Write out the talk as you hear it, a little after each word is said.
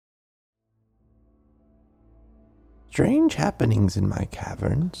Strange happenings in my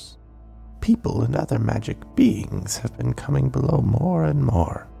caverns. People and other magic beings have been coming below more and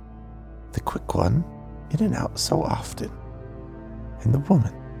more. The quick one, in and out so often. And the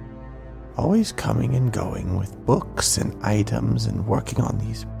woman, always coming and going with books and items and working on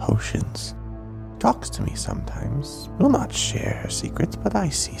these potions. Talks to me sometimes, will not share her secrets, but I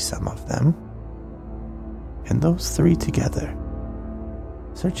see some of them. And those three together,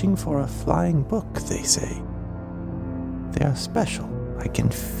 searching for a flying book, they say. They are special, I can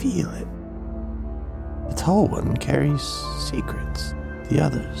feel it. The tall one carries secrets, the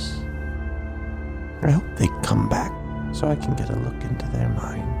others. I hope they come back so I can get a look into their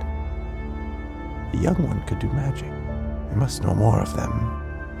mind. The young one could do magic. I must know more of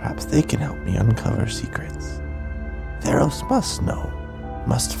them. Perhaps they can help me uncover secrets. Theros must know,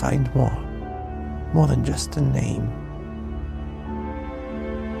 must find more. More than just a name.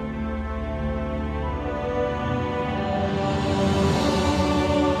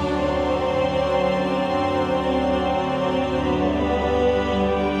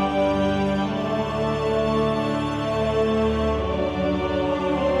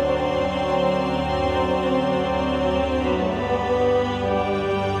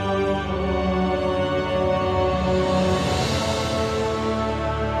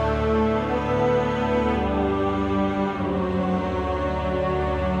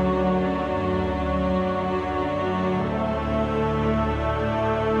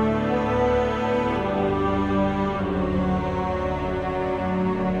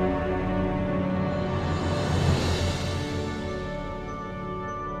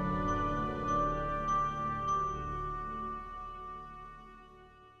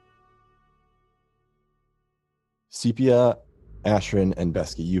 Sepia, Ashrin, and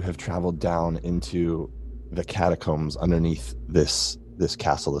Besky, you have traveled down into the catacombs underneath this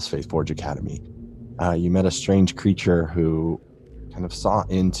castle, this Faithforge Academy. You met a strange creature who kind of saw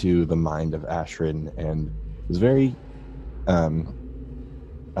into the mind of Ashrin and was very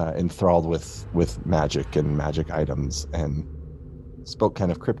enthralled with magic and magic items, and spoke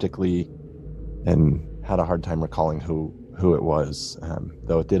kind of cryptically and had a hard time recalling who it was,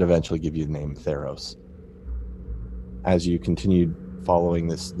 though it did eventually give you the name Theros. As you continued following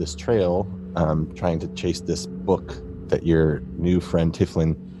this trail, trying to chase this book that your new friend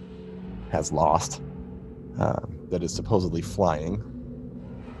Tiflin has lost, that is supposedly flying,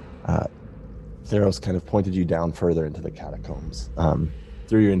 Theros kind of pointed you down further into the catacombs.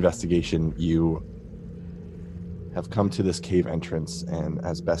 Through your investigation, you have come to this cave entrance, and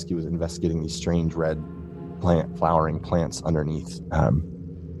as Besky was investigating these strange red flowering plants underneath,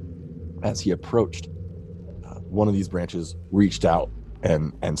 as he approached, one of these branches reached out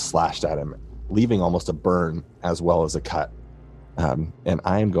and slashed at him, leaving almost a burn as well as a cut. And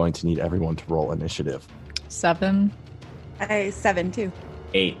I am going to need everyone to roll initiative. 7. 7 too.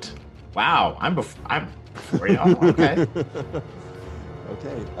 8. Wow, I'm before y'all. Okay.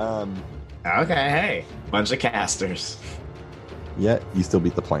 Okay. Okay. Hey, bunch of casters. Yet you still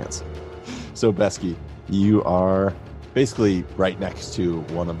beat the plants. So Besky, you are basically right next to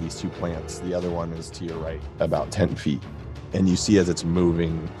one of these two plants. The other one is to your right, about 10 feet. And you see as it's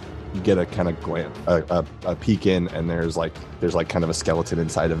moving, you get a kind of glance, a peek in, and there's like kind of a skeleton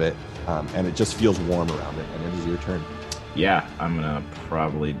inside of it, and it just feels warm around it. And it is your turn. Yeah, I'm gonna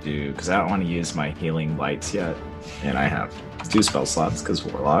probably do, because I don't want to use my healing lights yet, and I have 2 spell slots because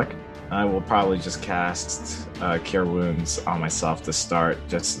Warlock. I will probably just cast Cure Wounds on myself to start,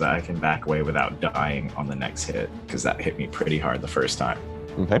 just so that I can back away without dying on the next hit, because that hit me pretty hard the first time.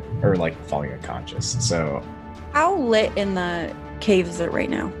 Okay. Or like falling unconscious. So, how lit in the cave is it right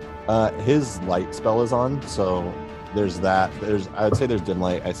now? His light spell is on, so there's that. I would say there's dim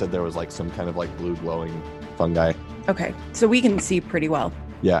light. I said there was like some kind of like blue glowing fungi. Okay, so we can see pretty well.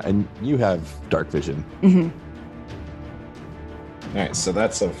 Yeah, and you have dark vision. Mm-hmm. all right, so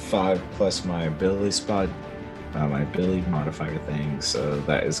that's a 5 plus my ability spot, my ability modifier thing. So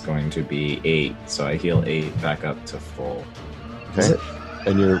that is going to be 8. So I heal 8 back up to full. Okay.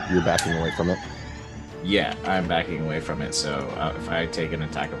 And you're backing away from it. Yeah, I'm backing away from it. So if I take an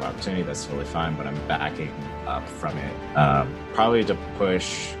attack of opportunity, that's totally fine. But I'm backing up from it, probably to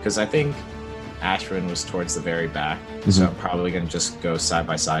push, because I think Ashrin was towards the very back. Mm-hmm. So I'm probably going to just go side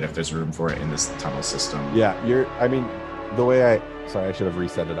by side if there's room for it in this tunnel system. Yeah, sorry, I should have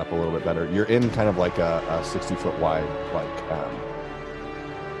reset it up a little bit better. You're in kind of like a 60-foot wide,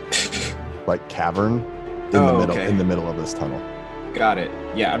 like cavern in the middle of this tunnel. Got it.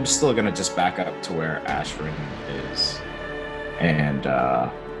 Yeah, I'm still gonna just back up to where Ashrin is, and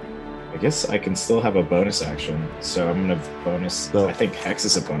I guess I can still have a bonus action. So I'm gonna bonus. So, I think Hex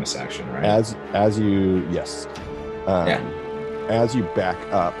is a bonus action, right? As you yes. Yeah. As you back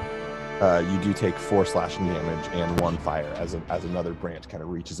up, you do take 4 slashing damage and 1 fire as another branch kind of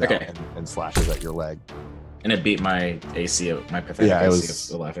reaches out and slashes at your leg. And it beat my AC, my pathetic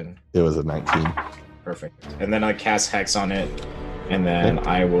AC of 11. It was a 19. Perfect. And then I cast Hex on it, and then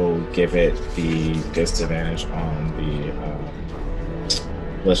I will give it the disadvantage on the,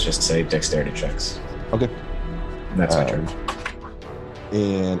 let's just say, dexterity checks. Okay. And that's my turn.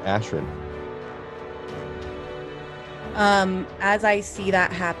 And Ashrin. As I see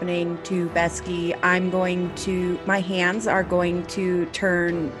that happening to Besky, my hands are going to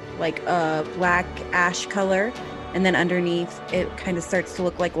turn like a black ash color, and then underneath it kind of starts to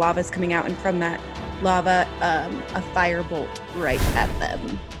look like lava's coming out, and from that lava, a firebolt right at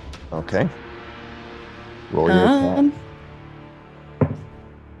them. Okay. Roll your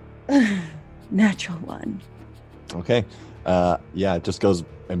attack. Natural 1. Okay. It just goes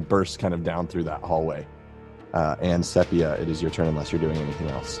and bursts kind of down through that hallway. And Sepia, it is your turn unless you're doing anything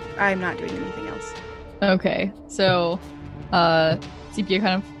else. I'm not doing anything else. Okay, so Sepia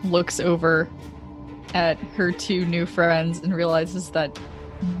kind of looks over at her 2 new friends and realizes that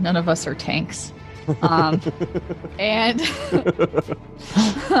none of us are tanks. And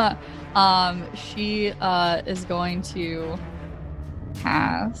she is going to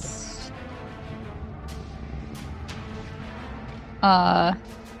cast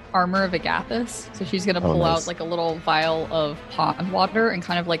Armor of Agathis. So she's gonna pull out like a little vial of pond water and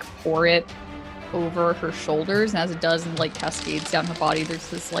kind of like pour it over her shoulders, and as it does and like cascades down her body, there's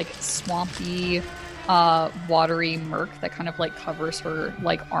this like swampy watery murk that kind of like covers her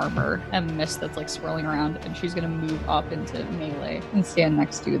like armor and mist that's like swirling around, and she's gonna move up into melee and stand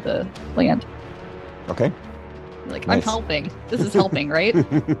next to the plant. Okay. Like, nice. I'm helping. This is helping, right?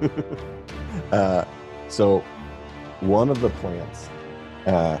 So one of the plants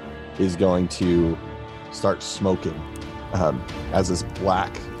is going to start smoking as this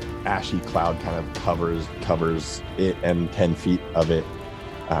black ashy cloud kind of covers it and 10 feet of it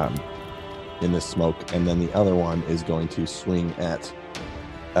in this smoke, and then the other one is going to swing at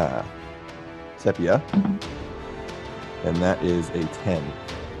Sepia, and that is a 10.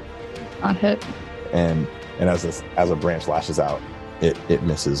 Not hit. And as a branch lashes out, it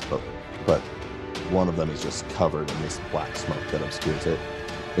misses, but one of them is just covered in this black smoke that obscures it.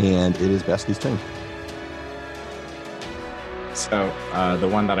 And it is Besky's turn. So the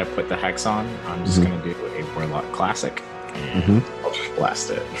one that I put the hex on, I'm just going to do a Warlock Classic. And I'll just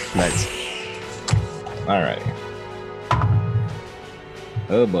blast it. Nice. Alright.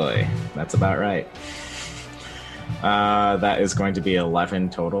 Oh boy, that's about right. That is going to be 11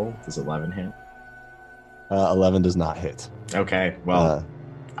 total. Does 11 hit? 11 does not hit. Okay, well,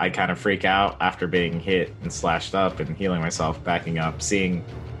 I kind of freak out after being hit and slashed up and healing myself, backing up, seeing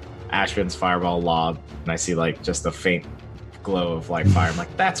Ashvin's fireball lob, and I see like just a faint glow of like fire. I'm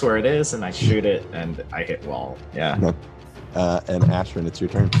like, that's where it is, and I shoot it, and I hit wall. Yeah. And Ashrin, it's your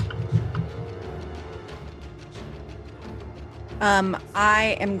turn.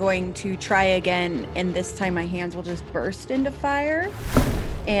 I am going to try again, and this time my hands will just burst into fire,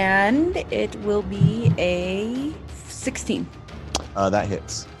 and it will be a 16. That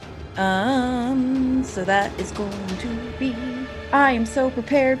hits. So that is going to be... I am so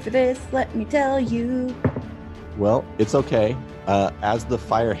prepared for this, let me tell you. Well, it's okay. As the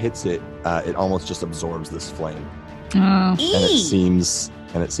fire hits it, it almost just absorbs this flame. And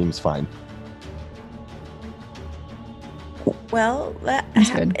it seems fine. Well, that That's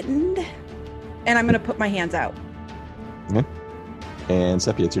happened. good. And I'm going to put my hands out. Okay. And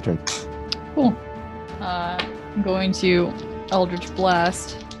Sepia, it's your turn. Cool. I'm going to Eldritch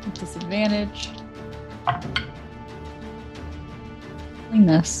Blast with disadvantage. Doing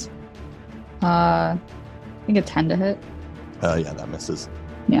this. I think a 10 to hit. Yeah, that misses.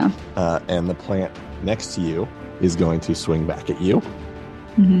 Yeah. And the plant next to you is going to swing back at you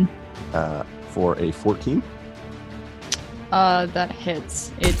for a 14. That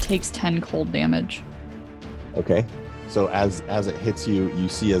hits. It takes 10 cold damage. Okay. So as it hits you, you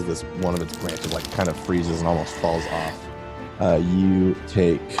see as this one of its branches like kind of freezes and almost falls off. You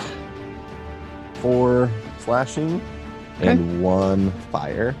take 4 slashing and 1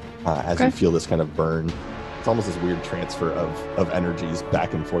 fire as you feel this kind of burn. It's almost this weird transfer of energies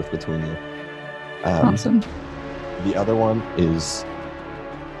back and forth between you. Awesome. The other one is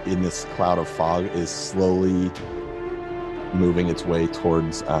in this cloud of fog, is slowly moving its way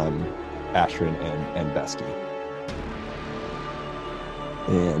towards Ashrin and Besky.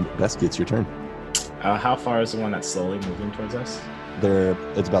 And Besky, it's your turn. How far is the one that's slowly moving towards us?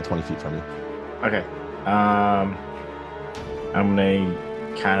 It's about 20 feet from you. Okay. I'm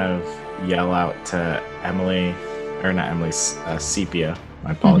gonna kind of yell out to Emily, or not Emily, Sepia.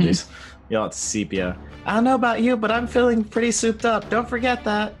 My apologies. Yell out to Sepia. I don't know about you, but I'm feeling pretty souped up. Don't forget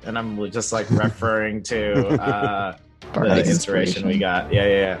that. And I'm just like referring to the inspiration we got.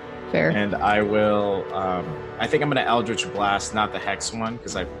 Yeah. Fair. And I will. I think I'm gonna Eldritch Blast, not the Hex one,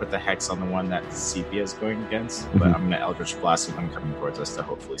 because I put the Hex on the one that Sepia is going against. But I'm gonna Eldritch Blast the one coming towards us to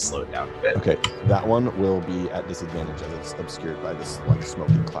hopefully slow it down a bit. Okay, that one will be at disadvantage as it's obscured by this like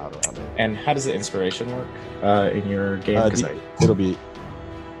smoking cloud around it. And how does the inspiration work in your game? It'll be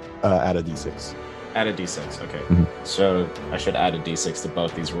at a d6. Add a d6. Okay, Mm-hmm. so I should add a d6 to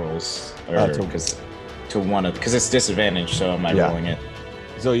both these rolls, or because it's disadvantage. So am I rolling it?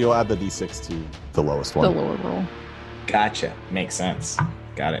 So you'll add the d6 to the lowest one. The lower roll. Gotcha. Makes sense.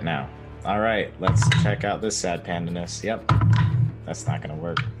 Got it now. All right, let's check out this sad pandaness. Yep, that's not gonna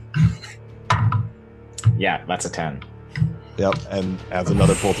work. Yeah, that's a 10. Yep, and as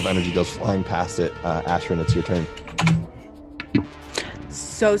another bolt of energy goes flying past it, Ashrin, it's your turn.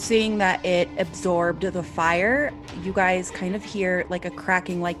 So seeing that it absorbed the fire, you guys kind of hear like a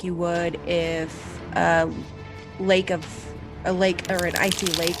cracking like you would if a lake or an icy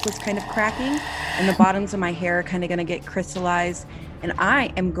lake was kind of cracking, and the bottoms of my hair are kind of going to get crystallized, and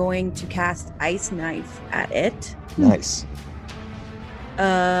I am going to cast Ice Knife at it. Nice.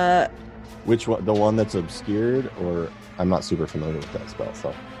 Uh, Which one? The one that's obscured, or I'm not super familiar with that spell,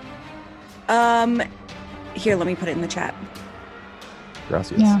 so. Here, let me put it in the chat.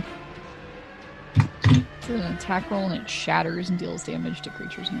 Gracias. Yeah. It's an attack roll and it shatters and deals damage to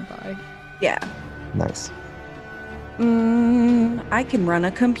creatures nearby. Yeah. Nice. I can run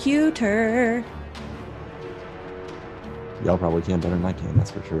a computer. Y'all probably can better than I can,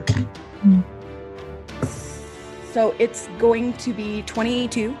 that's for sure. So it's going to be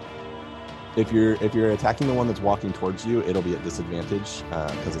 22. If you're attacking the one that's walking towards you, it'll be at disadvantage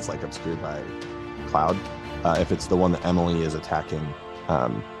because it's like obscured by cloud. If it's the one that Emily is attacking,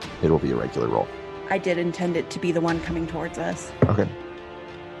 it'll be a regular roll. I did intend it to be the one coming towards us. Okay.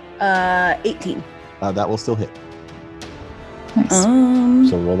 18. That will still hit. Nice.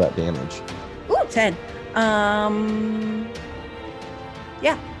 So roll that damage. Ooh, 10.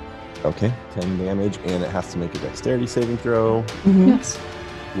 Yeah. Okay, 10 damage, and it has to make a dexterity saving throw, Yes.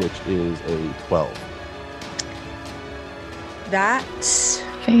 which is a 12. That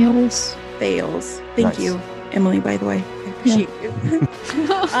Fails. fails. Thank Nice. you, Emily, by the way. I appreciate you.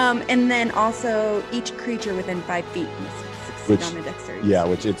 And then also each creature within 5 feet must succeed Which- on a dexterity. Yeah,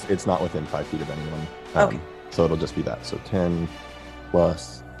 which it's not within 5 feet of anyone. Okay. So it'll just be that. So 10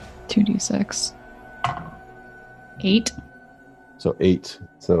 plus, 2d6. 8. so 8.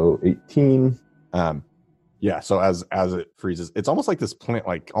 So 18. Yeah, so as it freezes, it's almost like this plant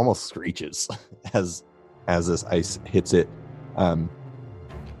like almost screeches as this ice hits it. And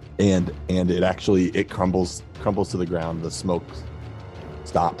it crumbles to the ground. The smoke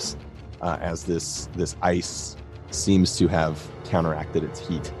stops as this ice seems to have counteracted its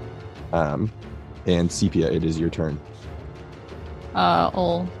heat. And Sepia, it is your turn.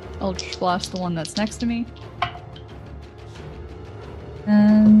 I'll Eldritch Blast the one that's next to me.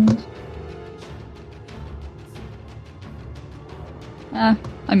 And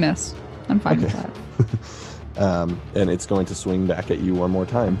I miss. I'm fine with that. And it's going to swing back at you one more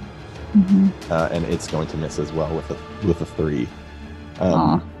time. And it's going to miss as well with a 3.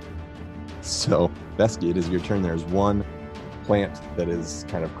 So, Besky, it is your turn. There's one plant that is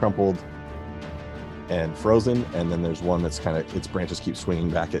kind of crumpled and frozen, and then there's one that's kind of its branches keep swinging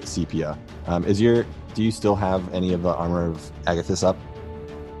back at Sepia. Do you still have any of the armor of Agathis up?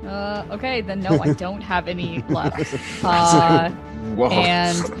 Okay, then no, I don't have any left. Whoa.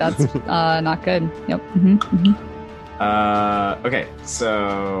 And that's not good. Yep. Okay,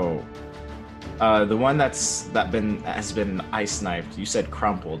 so the one has been ice knifed. You said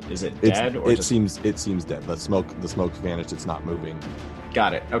crumpled. Is it dead or it seems dead. The smoke vanished. It's not moving.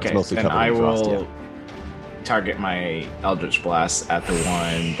 Got it. Okay, It's mostly then covered I in frost, will yeah. target my Eldritch Blast at the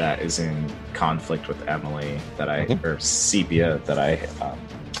one that is in conflict with Emily or Sepia that I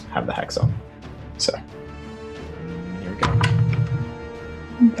have the hex on. So here we go.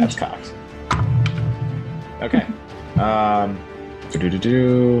 That's cocked. Okay.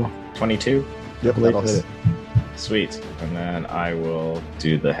 22. Yep, that'll hit it. Sweet. And then I will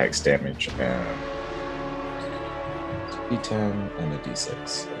do the hex damage and D10 and a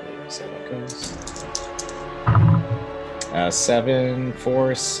D6. So that goes. 7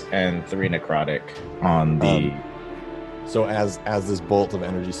 force and 3 necrotic on the. So as this bolt of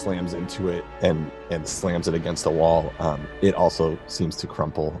energy slams into it and slams it against the wall, it also seems to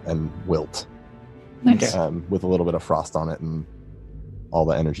crumple and wilt. Nice. With a little bit of frost on it and all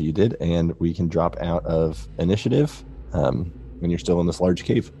the energy you did, and we can drop out of initiative when you're still in this large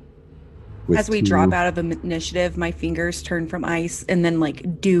cave. As we drop out of initiative, my fingers turn from ice and then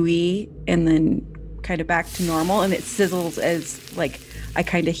like dewy and then kind of back to normal, and it sizzles as like I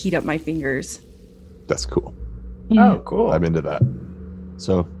kind of heat up my fingers. That's cool. Oh, cool. I'm into that.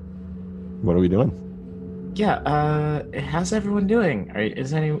 So, what are we doing? Yeah, how's everyone doing?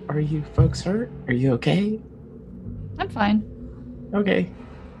 Are you folks hurt? Are you okay? I'm fine. Okay.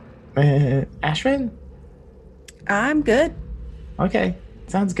 Ashwin? I'm good. Okay,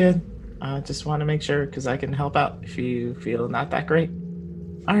 sounds good. Just want to make sure because I can help out if you feel not that great.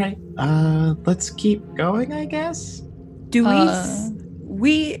 All right, let's keep going, I guess. Do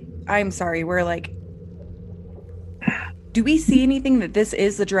I'm sorry, we're like, do we see anything that this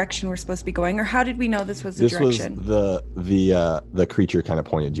is the direction we're supposed to be going, or how did we know this was the direction? Was the creature kind of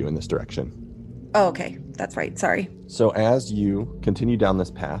pointed you in this direction. Oh, okay, that's right. Sorry. So as you continue down this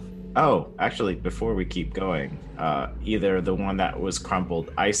path. Oh, actually, before we keep going, either the one that was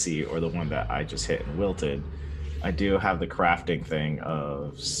crumpled icy or the one that I just hit and wilted, I do have the crafting thing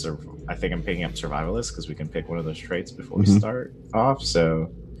of, I think I'm picking up survivalist because we can pick one of those traits before we start off.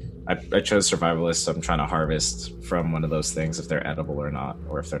 So I chose survivalist, so I'm trying to harvest from one of those things if they're edible or not,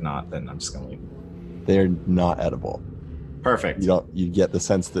 or if they're not, then I'm just going to leave them. They're not edible. Perfect. You get the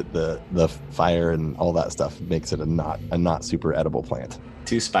sense that the fire and all that stuff makes it a not super edible plant.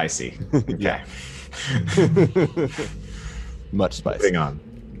 Too spicy. Okay. Much spicy. Moving on.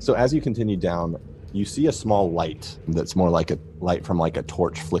 So as you continue down, you see a small light that's more like a light from like a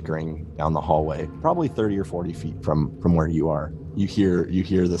torch flickering down the hallway, probably 30 or 40 feet from where you are. You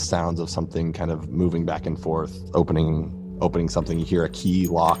hear the sounds of something kind of moving back and forth, opening something. You hear a key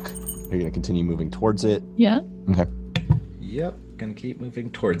lock. You're going to continue moving towards it. Yeah. Okay. Yep, gonna keep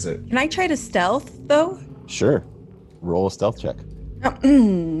moving towards it. Can I try to stealth though? Sure. Roll a stealth check.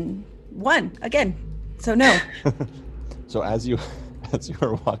 1 again. So no. So as you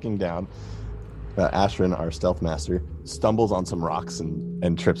are walking down, Ashrin, our stealth master, stumbles on some rocks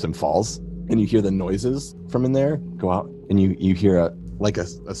and trips and falls. And you hear the noises from in there go out, and you hear a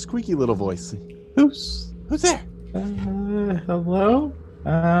squeaky little voice. Who's there? Hello.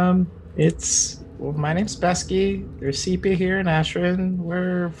 My name's Besky. There's Sepia here and Ashrin.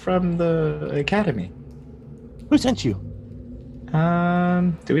 We're from the academy. Who sent you?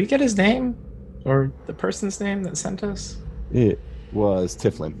 Do we get his name? Or the person's name that sent us? It was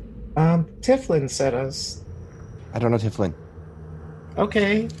Tiflin. Tiflin sent us. I don't know Tiflin.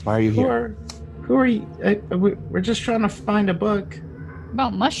 Okay. Why are you here? Who are you? We're just trying to find a book.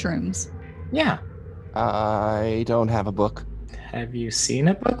 About mushrooms. Yeah. I don't have a book. Have you seen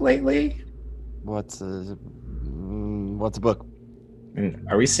a book lately? What's a book? And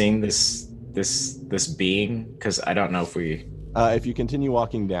are we seeing this being? Because I don't know if we. If you continue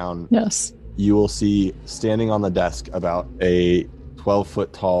walking down, yes, you will see standing on the desk about a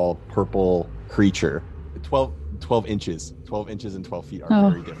 12-foot tall purple creature. 12 inches. 12 inches and 12 feet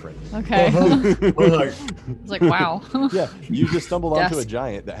are very different. Okay. It's like, wow. Yeah, you just stumbled onto a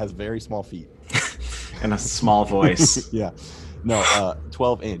giant that has very small feet. And a small voice. Yeah. No,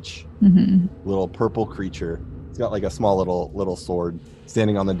 12-inch little purple creature. It's got like a small little sword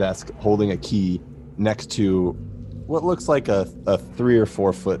standing on the desk holding a key next to what looks like a 3 or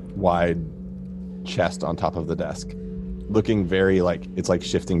 4 foot wide chest on top of the desk. Looking very like it's like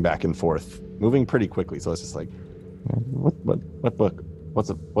shifting back and forth, moving pretty quickly. So it's just like, what book? What's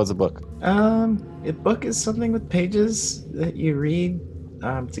a book? A book is something with pages that you read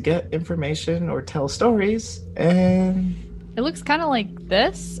to get information or tell stories, and it looks kind of like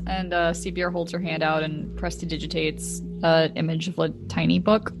this. And CBR holds her hand out and prestidigitates an image of a tiny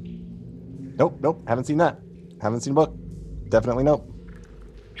book. Nope. Haven't seen that. Haven't seen a book. Definitely nope.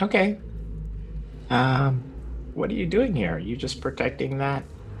 Okay. What are you doing here? Are you just protecting that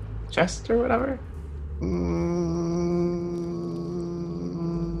chest or whatever?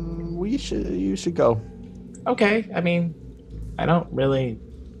 You should go. Okay. I mean, I don't really.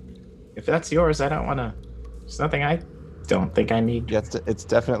 If that's yours, I don't want to. It's nothing I don't think I need. Yeah, it's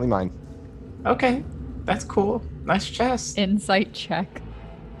definitely mine. Okay, that's cool. Nice chest. Insight check.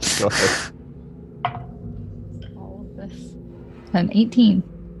 Go ahead. All of this. An 18.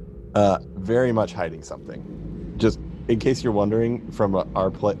 Very much hiding something. Just in case you're wondering, from a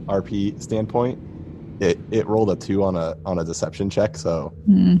RP standpoint, it rolled a 2 on a deception check, so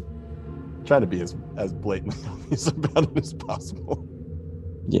try to be as blatantly obvious about it as possible.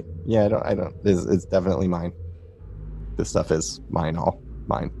 Yeah. I don't. It's definitely mine. This stuff is mine. All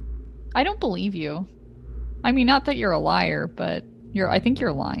mine. I don't believe you. I mean, not that you're a liar, but I think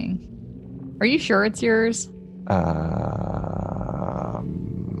you're lying. Are you sure it's yours?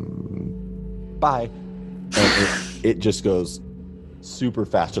 bye. And it just goes super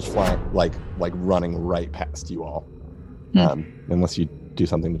fast, just flying, like running right past you all. Unless you do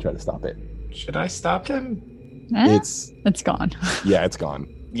something to try to stop it. Should I stop him? It's gone. Yeah, it's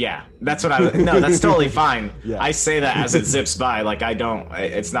gone. Yeah, that's what no, that's totally fine. Yeah. I say that as it zips by. Like,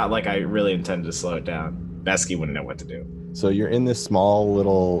 it's not like I really intend to slow it down. Beskey wouldn't know what to do. So you're in this small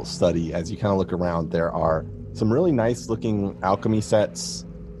little study. As you kind of look around, there are some really nice looking alchemy sets.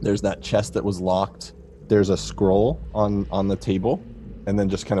 There's that chest that was locked. There's a scroll on the table, and then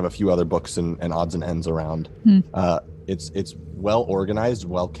just kind of a few other books and odds and ends around. It's well organized,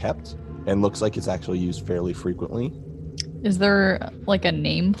 well kept, and looks like it's actually used fairly frequently. Is there like a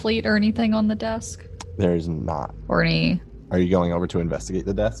nameplate or anything on the desk? There's not. Or any... Are you going over to investigate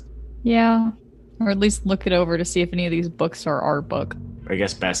the desk? Yeah. Or at least look it over to see if any of these books are our book. I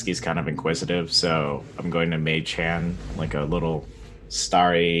guess Beskey's kind of inquisitive, so I'm going to Mage Hand, like a little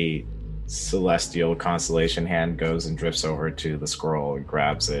starry celestial constellation hand goes and drifts over to the scroll and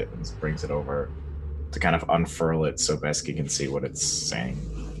grabs it and brings it over to kind of unfurl it so Beskey can see what it's saying.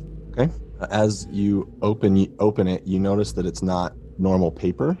 Okay. As you open it, you notice that it's not normal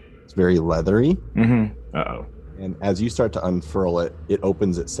paper. It's very leathery. Uh-oh. And as you start to unfurl it, it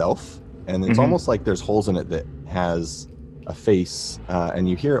opens itself. And it's almost like there's holes in it that has a face. And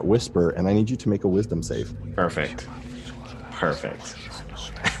you hear it whisper, and I need you to make a wisdom save. Perfect.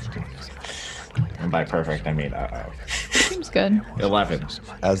 And by perfect, I mean Seems good. 11.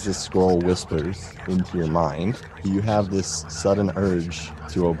 As the scroll whispers into your mind, you have this sudden urge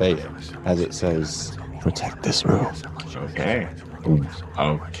to obey it, as it says, "Protect this room." Okay.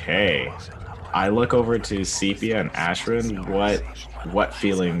 I look over to Sepia and Ashrin. What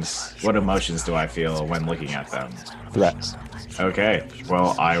feelings, what emotions do I feel when looking at them? Threats. Okay.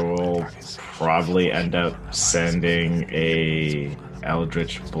 Well, I will probably end up sending a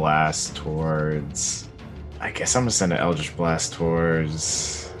Eldritch Blast towards... I guess I'm gonna send an Eldritch Blast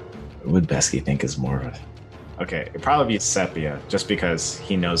towards... What would Beskey think is more of... Okay, it'd probably be Sepia, just because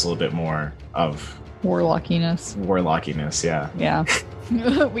he knows a little bit more of... Warlockiness, yeah. Yeah.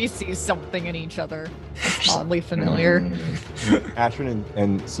 We see something in each other. It's oddly familiar. Ashrin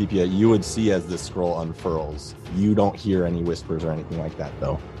and Sepia, you would see as this scroll unfurls. You don't hear any whispers or anything like that,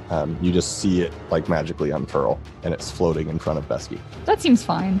 though. You just see it like magically unfurl, and it's floating in front of Beskey. That seems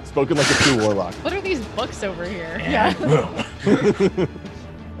fine. Spoken like a true warlock. What are these books over here? Yeah.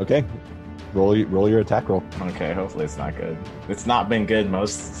 Okay. Roll your attack roll. Okay, hopefully it's not good. It's not been good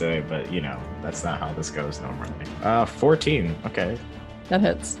most today, but that's not how this goes normally. 14. Okay. That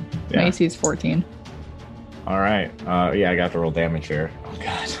hits. Yeah. My AC is 14. All right. I got to roll damage here. Oh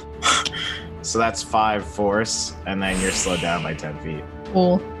god. So that's 5 force, and then you're slowed down by 10 feet.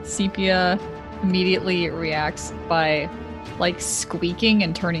 Cool. Sepia immediately reacts by squeaking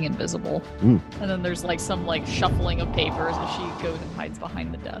and turning invisible. And then there's some shuffling of papers as she goes and hides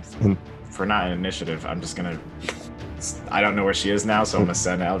behind the desk. For not an initiative, I'm just gonna... I don't know where she is now, so I'm gonna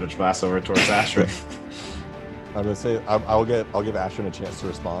send Eldritch Blast over towards Ashrin. I'm gonna say I'll give Ashrin a chance to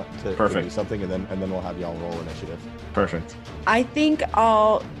respond to do something, and then we'll have y'all roll initiative. Perfect. I think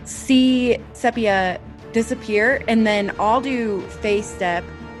I'll see Sepia disappear, and then I'll do phase step.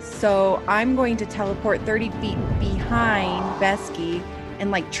 So I'm going to teleport 30 feet behind Beskey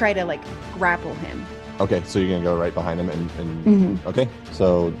and try to grapple him. Okay, so you're gonna go right behind him and okay.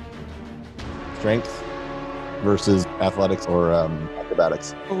 So strength versus athletics or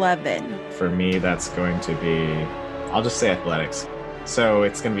acrobatics. 11. For me, that's going to be... I'll just say athletics. So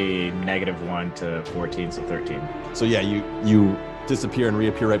it's going to be -1 to 14, so 13. So yeah, you disappear and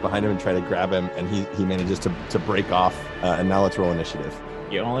reappear right behind him and try to grab him, and he manages to break off. And now let's roll initiative.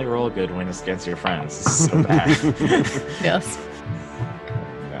 You only roll good when it's against your friends. This is so bad. Yes.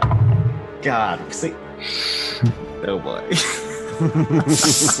 God. See? Oh boy.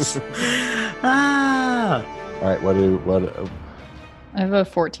 All right, what? I have a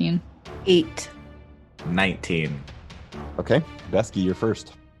 14. 8. 19. Okay, Beskey, you're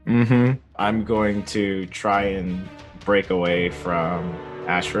first. I'm going to try and break away from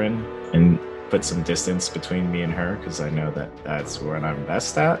Ashrin and put some distance between me and her, because I know that's where I'm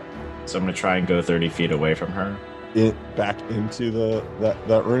best at. So I'm going to try and go 30 feet away from her. Back into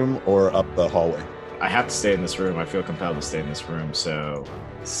that room or up the hallway? I have to stay in this room. I feel compelled to stay in this room. So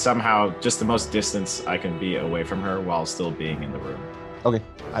somehow just the most distance I can be away from her while still being in the room. Okay,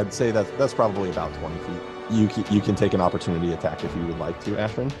 I'd say that's probably about 20 feet. You can take an opportunity attack if you would like to,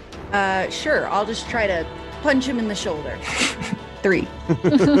 Ashrin. Sure. I'll just try to punch him in the shoulder. 3.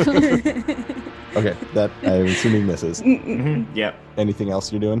 Okay, that I'm assuming misses. Yep. Anything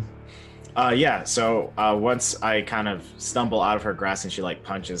else you're doing? Yeah, so once I kind of stumble out of her grasp and she like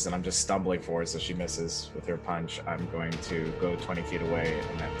punches and I'm just stumbling forward so she misses with her punch, I'm going to go 20 feet away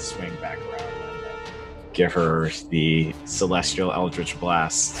and then swing back around and then give her the Celestial Eldritch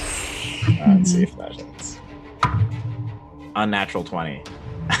Blast. Let's see if that hits. Unnatural 20.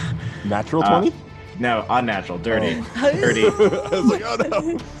 Natural 20? No, unnatural, dirty. Oh. Dirty. I was like,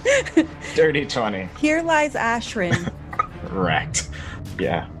 oh no. Dirty 20. Here lies Ashrin. Wrecked.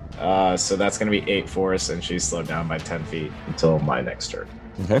 Yeah. So that's going to be 8 force, and she's slowed down by 10 feet until my next turn.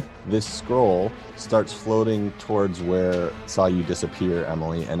 Okay. This scroll starts floating towards where saw you disappear,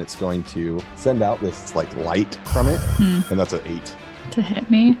 Emily, and it's going to send out this like light from it, and that's an 8. To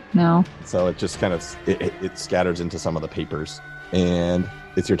hit me? No. So it just kind of it scatters into some of the papers, and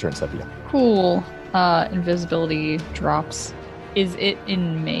it's your turn, Sepia. Cool. Invisibility drops. Is it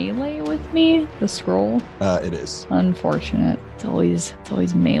in melee with me? The scroll? It is. Unfortunate. It's always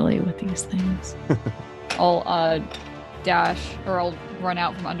melee with these things. I'll dash, or I'll run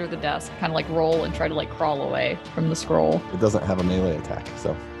out from under the desk, kind of like roll and try to like crawl away from the scroll. It doesn't have a melee attack,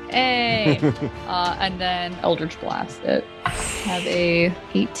 so. Hey! And then Eldritch Blast it. Have a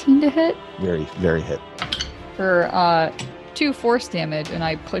 18 to hit Very, very hit. for 2 force damage, and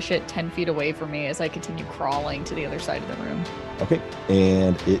I push it 10 feet away from me as I continue crawling to the other side of the room. Okay,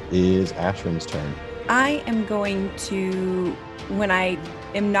 and it is Ashrin's turn. I am going to, when I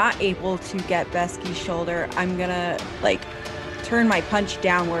am not able to get Besky's shoulder, I'm gonna like turn my punch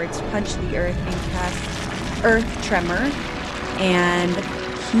downwards, punch the earth, and cast Earth Tremor. And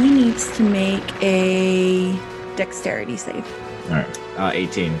he needs to make a dexterity save. All right.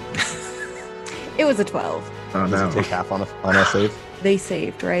 18. It was a 12. Oh, Does it take half on a save? They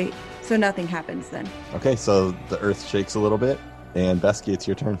saved, right? So nothing happens then. Okay, so the earth shakes a little bit, and Besky, it's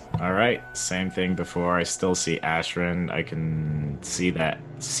your turn. All right. Same thing before. I still see Ashrin. I can see that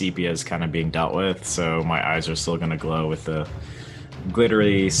Sepia is kind of being dealt with, so my eyes are still going to glow with the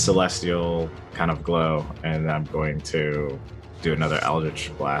glittery celestial kind of glow, and I'm going to do another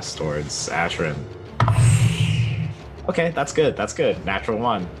Eldritch Blast towards Ashrin. Okay, that's good. That's good. Natural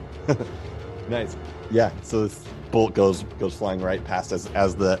 1. Nice. Yeah, so this bolt goes flying right past as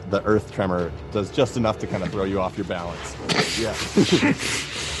the earth tremor does just enough to kind of throw you off your balance. Yeah.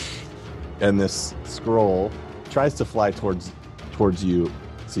 And this scroll tries to fly towards you,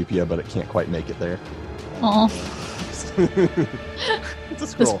 Sepia, but it can't quite make it there. Oh, It's a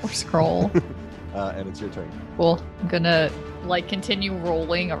this scroll. poor scroll. And it's your turn. Cool. I'm gonna like continue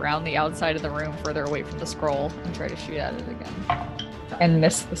rolling around the outside of the room further away from the scroll and try to shoot at it again. And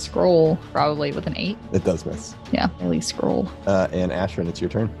miss the scroll, probably with an 8. It does miss. Yeah, melee scroll. And Ashrin, it's your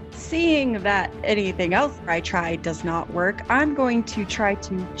turn. Seeing that anything else I try does not work, I'm going to try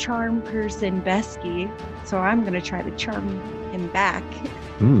to charm person Besky. So I'm going to try to charm him back.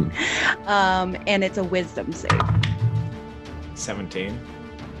 And it's a wisdom save. 17.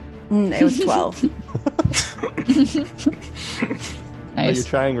 It was 12. But you're Nice.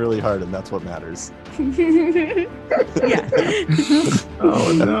 trying really hard, and that's what matters. Yeah.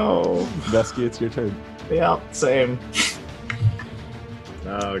 Oh, no. Besky, it's your turn. Yeah, same.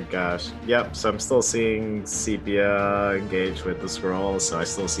 Oh gosh. Yep, so I'm still seeing Sepia engage with the scroll, so I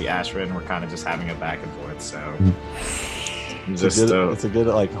still see Ashrin. We're kind of just having a back and forth, so It's a good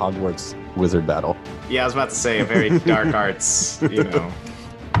like Hogwarts wizard battle. yeah, I was about to say a very dark arts, thing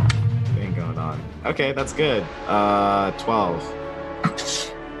going on. Okay, that's good. 12.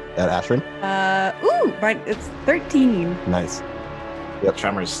 At Ashrin. It's 13. Nice.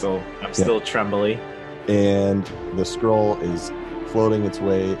 Tremor's still. I'm still trembly. And the scroll is floating its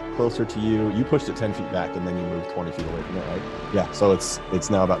way closer to you. You pushed it 10 feet back, and then you moved 20 feet away from it, right? Yeah, so it's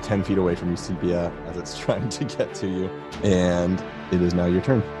now about 10 feet away from you, Sepia, as it's trying to get to you. And it is now your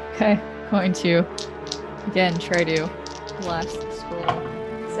turn. Okay, going to again try to blast the scroll.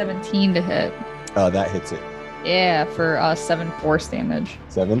 17 to hit. That hits it. Yeah, for 7 force damage.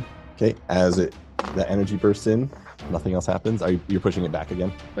 7. Okay, as the energy bursts in, nothing else happens. You're pushing it back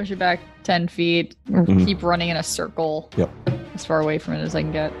again? Push it back 10 feet. Mhm. Keep running in a circle. Yep. As far away from it as I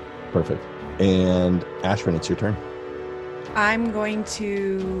can get. Perfect. And Ashrin, it's your turn. I'm going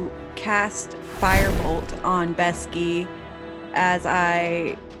to cast Firebolt on Besky as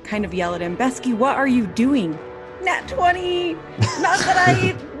I kind of yell at him, Besky, what are you doing? Nat 20! Not that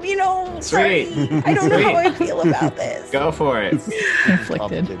I, sorry. Sweet. I don't know how I Sweet. feel about this. Go for it.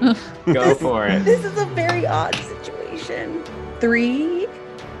 Inflicted. Complicated. Go for it. This is a very odd situation. 3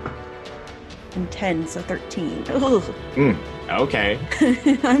 and 10, so 13. Ugh. Okay.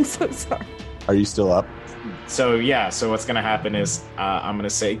 I'm so sorry. Are you still up? So yeah, so what's gonna happen is I'm gonna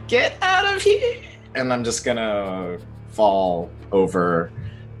say, "Get out of here!" and I'm just gonna fall over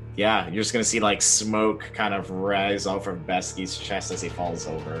Yeah, you're just gonna see like smoke kind of rise over Besky's chest as he falls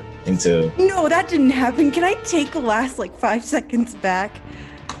over into. No, that didn't happen. Can I take the last 5 seconds back?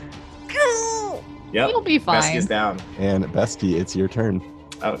 Yep, You'll be fine. Besky's down. And Besky, it's your turn.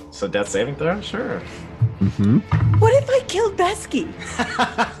 Oh, so death saving throw? Sure. Mm-hmm. What if I killed Besky?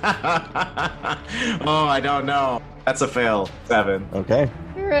 Oh, I don't know. That's a fail. 7. Okay.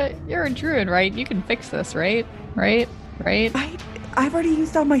 You're a druid, right? You can fix this, right? Right? I've already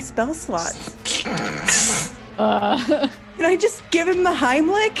used all my spell slots. Uh, Can I just give him the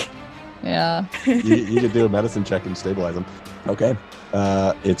Heimlich? yeah. You could do a medicine check and stabilize him. Okay.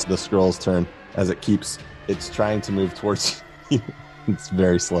 It's the scroll's turn as it's trying to move towards you. It's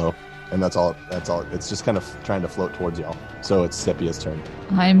very slow. And that's all. It's just kind of trying to float towards y'all. So it's Sepia's turn.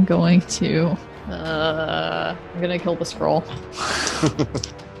 I'm going to kill the scroll. I'm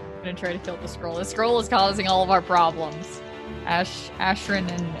gonna try to kill the scroll. The scroll is causing all of our problems. Ashrin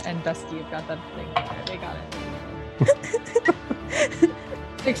and Besky have got that thing. They got it.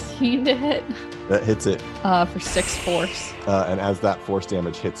 16 to hit. That hits it. For 6 force. And as that force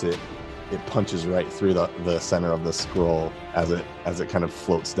damage hits it, it punches right through the center of the scroll as it kind of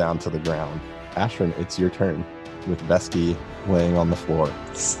floats down to the ground. Ashrin, it's your turn with Besky laying on the floor.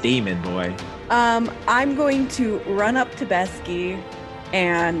 Steaming, boy. I'm going to run up to Besky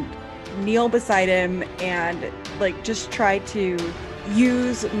and kneel beside him and just try to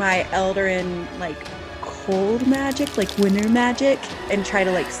use my Eldarin cold magic, winter magic, and try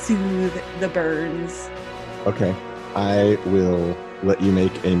to soothe the burns. Okay. I will let you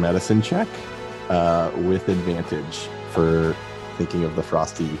make a medicine check with advantage for thinking of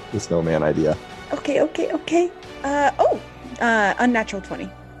the snowman idea. Okay. Unnatural 20.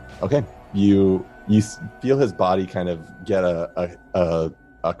 Okay. You feel his body kind of get a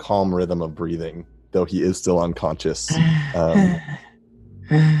calm rhythm of breathing, though he is still unconscious.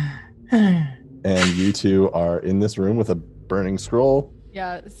 And you two are in this room with a burning scroll.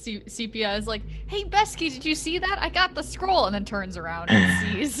 Yeah, Sepia is like, "Hey, Besky, did you see that? I got the scroll," and then turns around and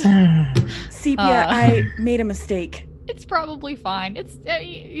sees. Sepia, I made a mistake. It's probably fine.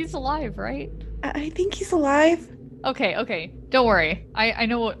 He's alive, right? I think he's alive. Okay. Don't worry. I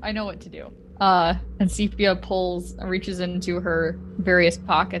know what to do. And Sepia reaches into her various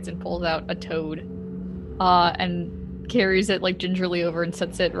pockets and pulls out a toad, and carries it gingerly over and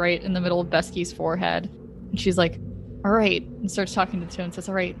sets it right in the middle of Besky's forehead. And she's like, "All right," and starts talking to the toad and says,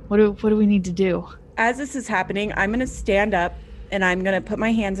 "All right, what do we need to do?" As this is happening, I'm gonna stand up and I'm gonna put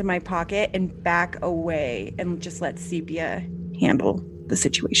my hands in my pocket and back away and just let Sepia handle the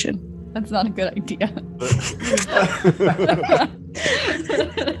situation. That's not a good idea.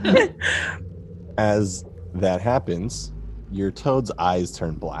 As that happens, your toad's eyes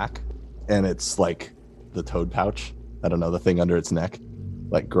turn black, and it's like the toad pouch, I don't know, the thing under its neck,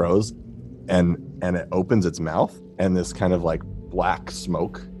 grows, and it opens its mouth, and this kind of black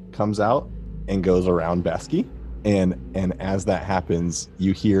smoke comes out and goes around Besky. And as that happens,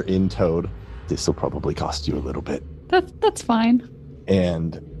 you hear in Toad, "This will probably cost you a little bit." That's fine.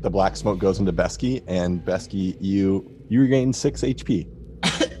 And the black smoke goes into Besky, and Besky, you regain 6 HP.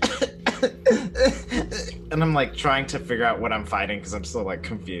 And I'm trying to figure out what I'm fighting because I'm still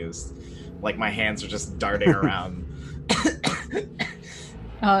confused. My hands are just darting around.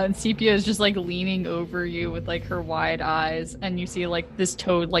 And Sepia is just leaning over you with her wide eyes, and you see this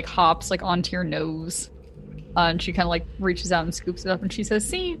toad hops onto your nose. And she kind of reaches out and scoops it up, and she says,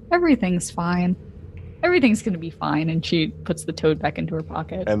 "See, everything's fine. Everything's gonna be fine." And she puts the toad back into her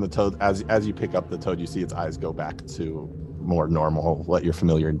pocket. And the toad, as you pick up the toad, you see its eyes go back to more normal, what your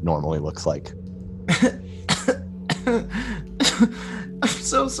familiar normally looks like. I'm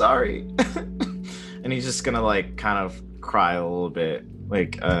so sorry. And he's just gonna kind of cry a little bit,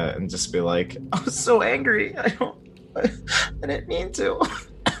 and just be like, "I was so angry. I didn't mean to."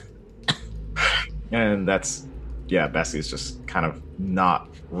 And Besky's just kind of not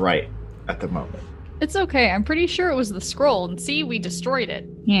right at the moment. It's okay. I'm pretty sure it was the scroll, and see, we destroyed it.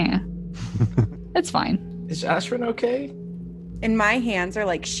 Yeah. It's fine. Is Ashrin okay? And my hands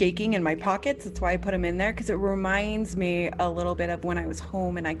are shaking in my pockets. That's why I put them in there, because it reminds me a little bit of when I was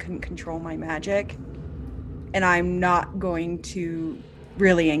home and I couldn't control my magic. And I'm not going to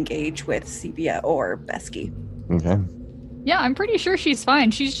really engage with Sepia or Besky. Okay. Yeah, I'm pretty sure she's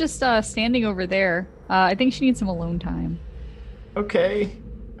fine. She's just standing over there. I think she needs some alone time. Okay.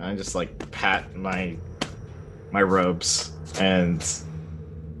 I just pat my robes and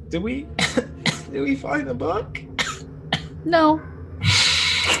did we find the book? No.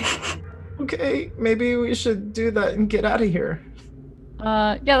 Okay, maybe we should do that and get out of here.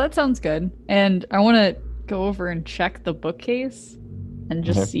 Yeah, that sounds good. And I want to go over and check the bookcase and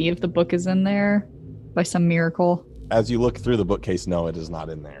just see if the book is in there by some miracle. As you look through the bookcase, no, it is not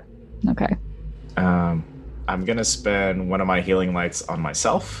in there. Okay. I'm gonna spend one of my healing lights on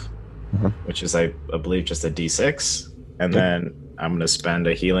myself, which is I believe just a D6, and then I'm gonna spend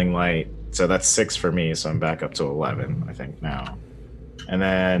a healing light. So that's 6 for me, so I'm back up to 11, I think now. And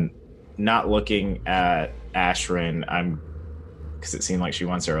then, not looking at Ashrin, because it seemed like she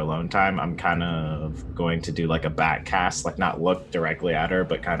wants her alone time, I'm kind of going to do like a back cast, like not look directly at her,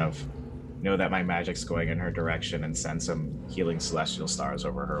 but kind of know that my magic's going in her direction and send some healing celestial stars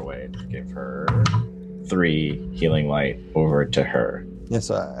over her way to give her 3 healing light over to her. Yeah,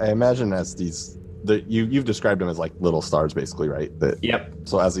 so I imagine as you've described them as like little stars, basically, right? Yep.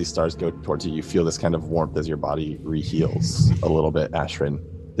 So as these stars go towards you, you feel this kind of warmth as your body reheals a little bit, Ashrin,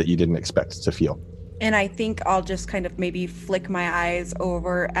 that you didn't expect to feel. And I think I'll just kind of maybe flick my eyes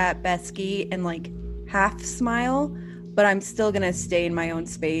over at Beskey and like half smile, but I'm still going to stay in my own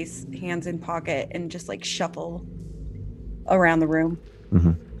space, hands in pocket, and just like shuffle around the room.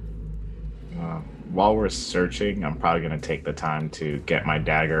 While we're searching, I'm probably going to take the time to get my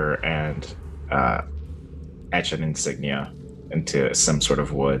dagger and etch an insignia into some sort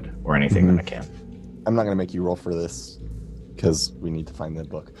of wood or anything that I can. I'm not going to make you roll for this because we need to find the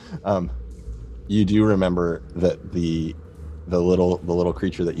book. You do remember that the little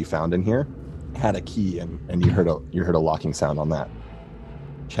creature that you found in here had a key, and you heard a locking sound on that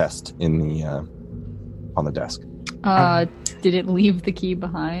chest in the on the desk. Did it leave the key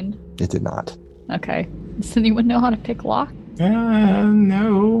behind? It did not. Okay. Does anyone know how to pick lock?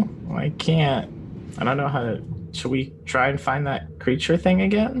 No, I can't. I don't know how to... Should we try and find that creature thing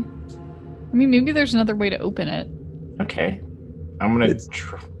again? I mean, maybe there's another way to open it. Okay. I'm going to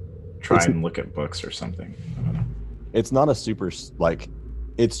try and look at books or something. I don't know. It's not a super, like...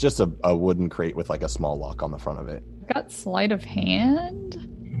 It's just a wooden crate with like a small lock on the front of it. Got sleight of hand?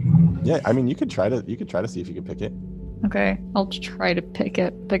 Yeah, I mean, you could try to see if you could pick it. Okay, I'll try to pick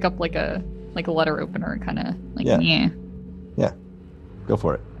up like a letter opener, kind of like Yeah, go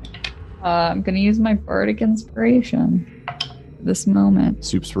for it. I'm gonna use my bardic inspiration this moment.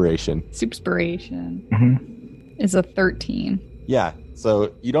 Supspiration is a 13. Yeah,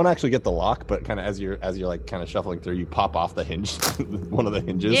 so you don't actually get the lock, but kind of as you're like kind of shuffling through, you pop off the hinge, one of the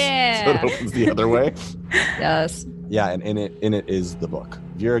hinges, so it opens the other way. Yes. Yeah, and in it is the book,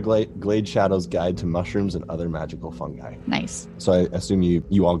 Vera Glade Shadow's Guide to Mushrooms and Other Magical Fungi. Nice. So I assume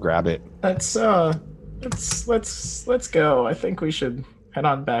you all grab it. Let's go. I think we should head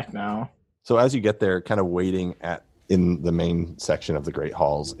on back now. So as you get there, kind of waiting in the main section of the Great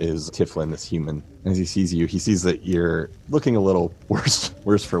Halls is Tiflin, this human. As he sees you, he sees that you're looking a little worse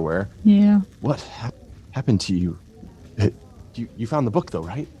for wear. Yeah. What happened to you? You found the book though,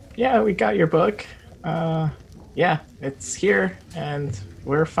 right? Yeah, we got your book. Yeah, it's here, and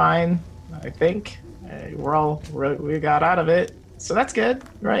we're fine. I think we got out of it, so that's good,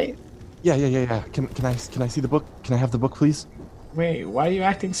 right? Yeah. Can I see the book? Can I have the book, please? Wait, why are you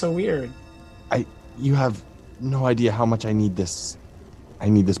acting so weird? You have no idea how much I need this. I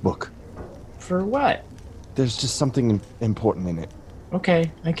need this book. For what? There's just something important in it. Okay,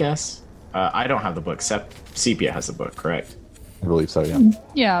 I guess. I don't have the book. Sepia has the book, correct? I believe so, yeah.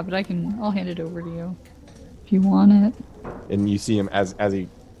 Yeah, but I'll hand it over to you if you want it. And you see him as he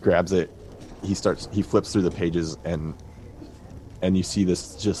grabs it, he flips through the pages and you see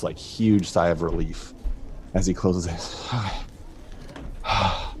this just like huge sigh of relief as he closes it.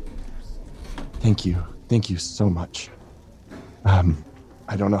 Thank you so much.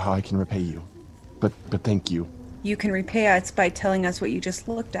 I don't know how I can repay you, but thank you. You can repay us by telling us what you just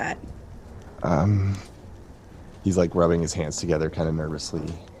looked at. He's like rubbing his hands together kind of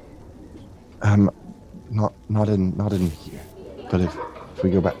nervously. Not in here. But if we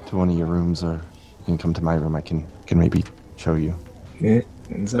go back to one of your rooms, or you can come to my room, I can maybe show you.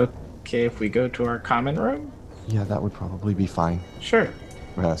 Is it okay if we go to our common room? Yeah, that would probably be fine. Sure.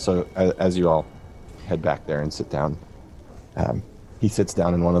 So as you all head back there and sit down, he sits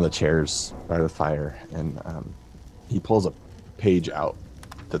down in one of the chairs by the fire, and he pulls a page out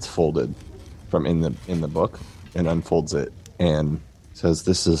that's folded from in the book and unfolds it and says,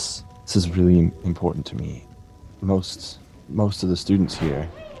 "This is really important to me. Most of the students here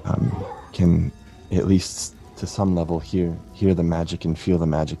can, at least to some level, hear the magic and feel the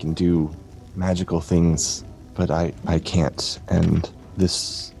magic and do magical things, but I can't. And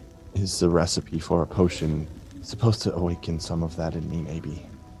this is the recipe for a potion supposed to awaken some of that in me, maybe.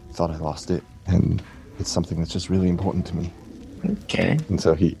 Thought I lost it, and it's something that's just really important to me." Okay. And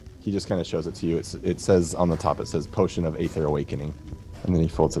so he just kind of shows it to you. It says on the top, it says Potion of Aether Awakening. And then he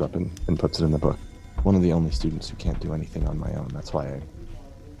folds it up and puts it in the book. One of the only students who can't do anything on my own. That's why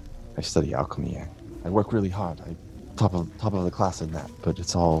study alchemy. I work really hard. I top of the class in that, but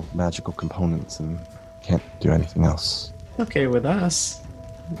it's all magical components and can't do anything else. Okay, with us,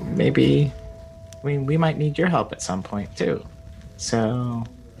 maybe we might need your help at some point too. So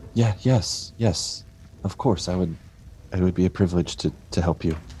Yes. Of course, it would be a privilege to help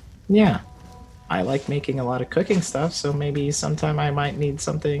you. yeah, I like making a lot of cooking stuff, so maybe sometime I might need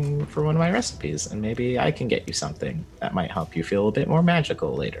something for one of my recipes, and maybe I can get you something that might help you feel a bit more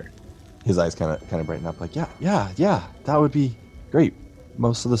magical later. His eyes kind of brighten up, like, yeah, that would be great.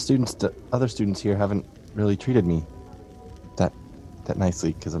 Most of the other students here haven't really treated me that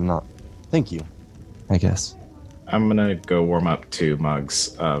nicely because I'm not. Thank you, I guess. I'm gonna go warm up 2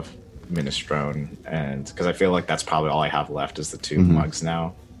 mugs of minestrone, and because I feel like that's probably all I have left is the 2 mugs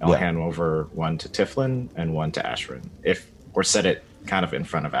now. I'll hand over one to Tiflin and one to Ashrin, or set it kind of in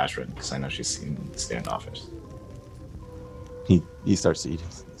front of Ashrin because I know she's seen standoffish. He starts to eat.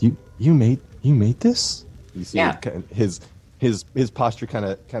 You made this? You see, Yeah. His posture kind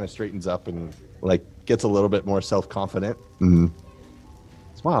of straightens up and like gets a little bit more self-confident. Mm-hmm.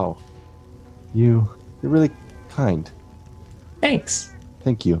 Wow, you're really kind. Thanks.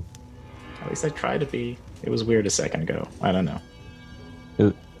 Thank you. At least I try to be. It was weird a second ago. I don't know.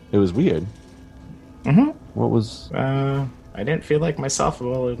 It was weird. Mm-hmm. What was? I didn't feel like myself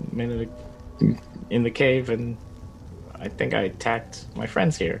a minute in the cave, and I think I attacked my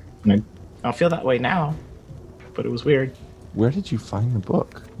friends here. And I don't feel that way now, but it was weird. Where did you find the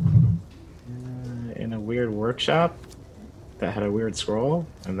book? In a weird workshop that had a weird scroll,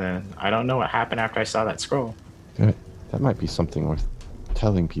 and then I don't know what happened after I saw that scroll. Good. That might be something worth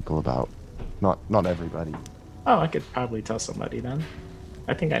telling people about. Not everybody. Oh, I could probably tell somebody then.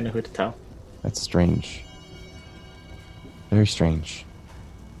 I think I know who to tell. That's strange. Very strange.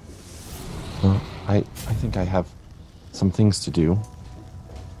 Well, I think I have some things to do.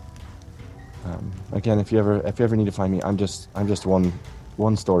 Again, if you ever need to find me, I'm just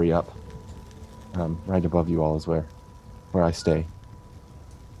one story up. Right above you all is where I stay.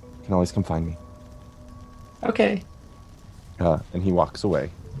 You can always come find me. Okay. And he walks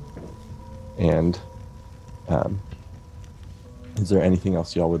away. And is there anything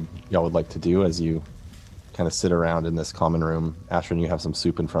else y'all would like to do as you kind of sit around in this common room? Ashrin, you have some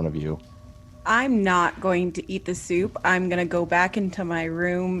soup in front of you. I'm not going to eat the soup. I'm going to go back into my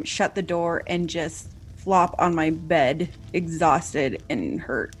room, shut the door, and just flop on my bed, exhausted and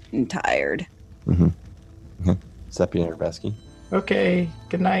hurt and tired. Mm-hmm. Sepia and Urbesky. Okay.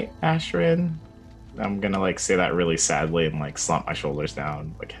 Good night, Ashrin. I'm gonna say that really sadly and slump my shoulders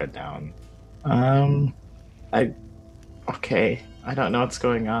down, head down. Okay. I don't know what's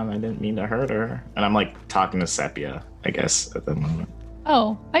going on. I didn't mean to hurt her. And I'm talking to Sepia, I guess, at the moment.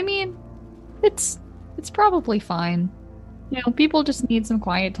 Oh, I mean, it's probably fine. People just need some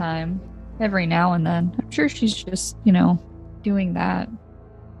quiet time every now and then. I'm sure she's just, doing that.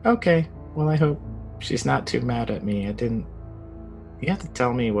 Okay. Well, I hope she's not too mad at me. You have to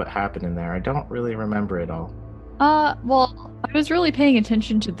tell me what happened in there. I don't really remember it all. Well, I was really paying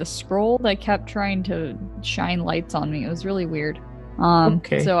attention to the scroll that kept trying to shine lights on me. It was really weird.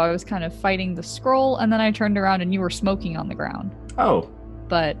 Okay. So I was kind of fighting the scroll, and then I turned around and you were smoking on the ground. Oh.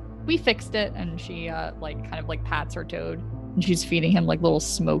 But we fixed it, and she pats her toad, and she's feeding him little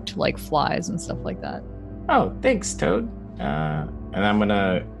smoked flies and stuff like that. Oh, thanks, Toad. And I'm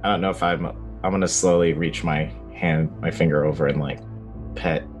gonna slowly reach my finger over and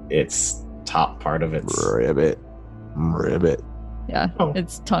pet its top part of its ribbit. Yeah, Oh.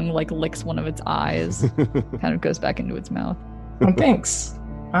 Its tongue licks one of its eyes, kind of goes back into its mouth. Oh, thanks.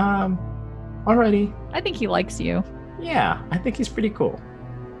 Alrighty. I think he likes you. Yeah, I think he's pretty cool.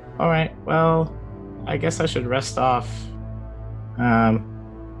 Alright, well, I guess I should rest off. My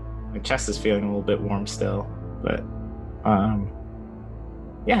chest is feeling a little bit warm still, but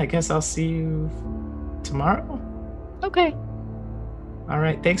yeah, I guess I'll see you tomorrow. Okay.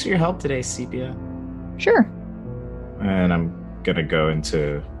 Alright, thanks for your help today, Sepia. Sure. And I'm gonna go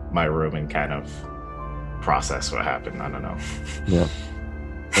into my room and kind of process what happened. I don't know. Yeah.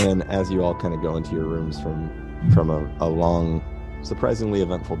 And as you all kind of go into your rooms from a long, surprisingly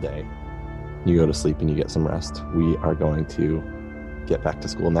eventful day, you go to sleep and you get some rest. We are going to get back to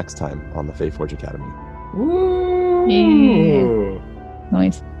school next time on the Fae Forge Academy. Woo! Yeah.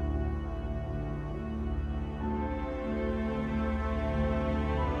 Nice.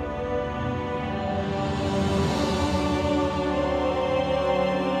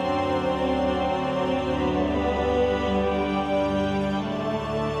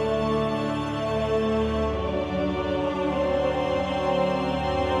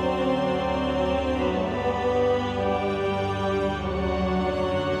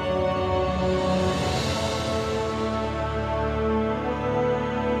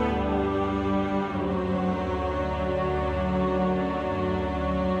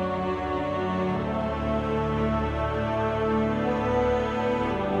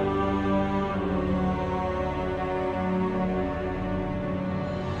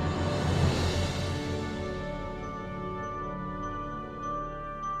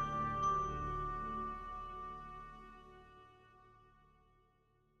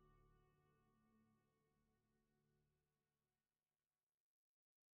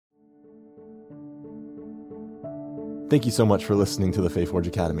 Thank you so much for listening to the Faeforge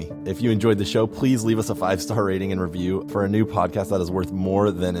Academy. If you enjoyed the show, please leave us a 5-star rating and review for a new podcast that is worth more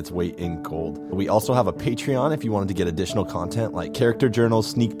than its weight in gold. We also have a Patreon if you wanted to get additional content like character journals,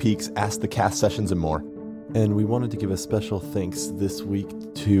 sneak peeks, Ask the Cast sessions, and more. And we wanted to give a special thanks this week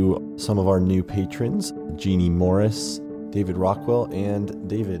to some of our new patrons, Jeannie Morris, David Rockwell, and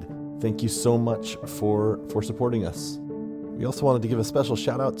David. Thank you so much for supporting us. We also wanted to give a special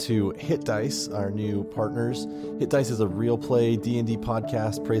shout out to Hit Dice, our new partners. Hit Dice is a real play D&D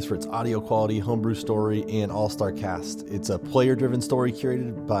podcast praised for its audio quality, homebrew story, and all-star cast. It's a player-driven story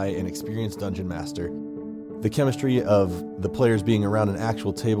curated by an experienced dungeon master. The chemistry of the players being around an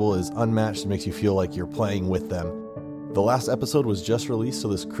actual table is unmatched and makes you feel like you're playing with them. The last episode was just released, so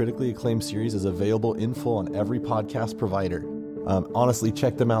this critically acclaimed series is available in full on every podcast provider. Honestly,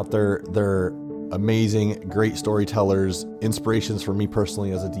 check them out. They're amazing, great storytellers, inspirations for me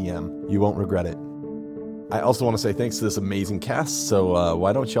personally as a DM. You won't regret it. I also want to say thanks to this amazing cast, so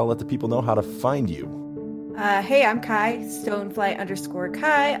why don't y'all let the people know how to find you? Hey, I'm Kai,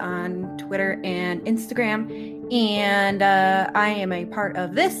 Stonefly_Kai on Twitter and Instagram. And I am a part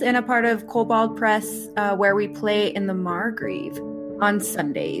of this and a part of Kobold Press, where we play in the Margrave on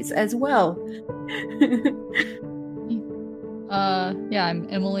Sundays as well. I'm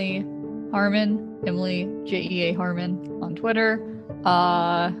Emily Harmon, Emily Jea Harmon on Twitter.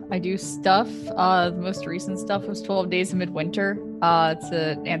 I do stuff. The most recent stuff was 12 Days of Midwinter. It's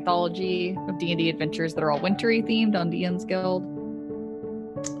an anthology of D&D adventures that are all wintry themed on DM's Guild.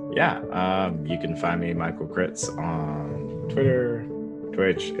 Yeah, you can find me, Michael Kritz, on Twitter,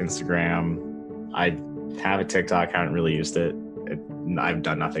 Twitch, Instagram. I have a TikTok, haven't really used it. I've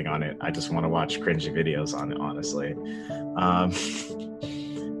done nothing on it. I just want to watch cringy videos on it, honestly.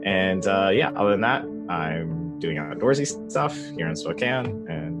 Other than that, I'm doing outdoorsy stuff here in Spokane,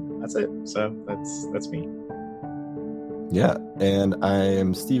 and that's it. So that's me. Yeah, and I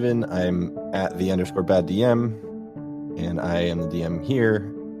am Steven. I'm at @the_bad_DM, and I am the DM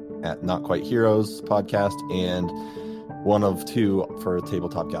here at Not Quite Heroes podcast, and one of 2 for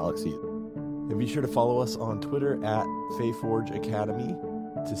Tabletop Galaxy. And be sure to follow us on Twitter at Faeforge Academy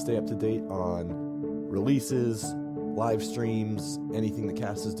to stay up to date on releases, live streams, anything the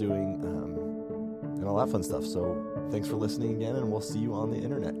cast is doing, and all that fun stuff. So thanks for listening again, and we'll see you on the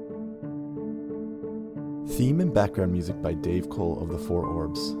internet. Theme and background music by Dave Cole of the Four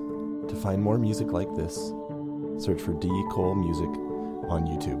Orbs. To find more music like this, search for D. Cole Music on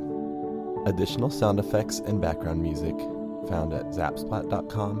YouTube. Additional sound effects and background music found at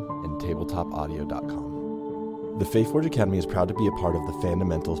zapsplat.com and tabletopaudio.com. The Faeforge Academy is proud to be a part of the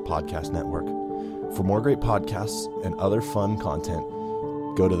Fundamentals Podcast Network. For more great podcasts and other fun content,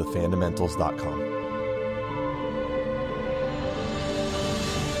 go to thefundamentals.com.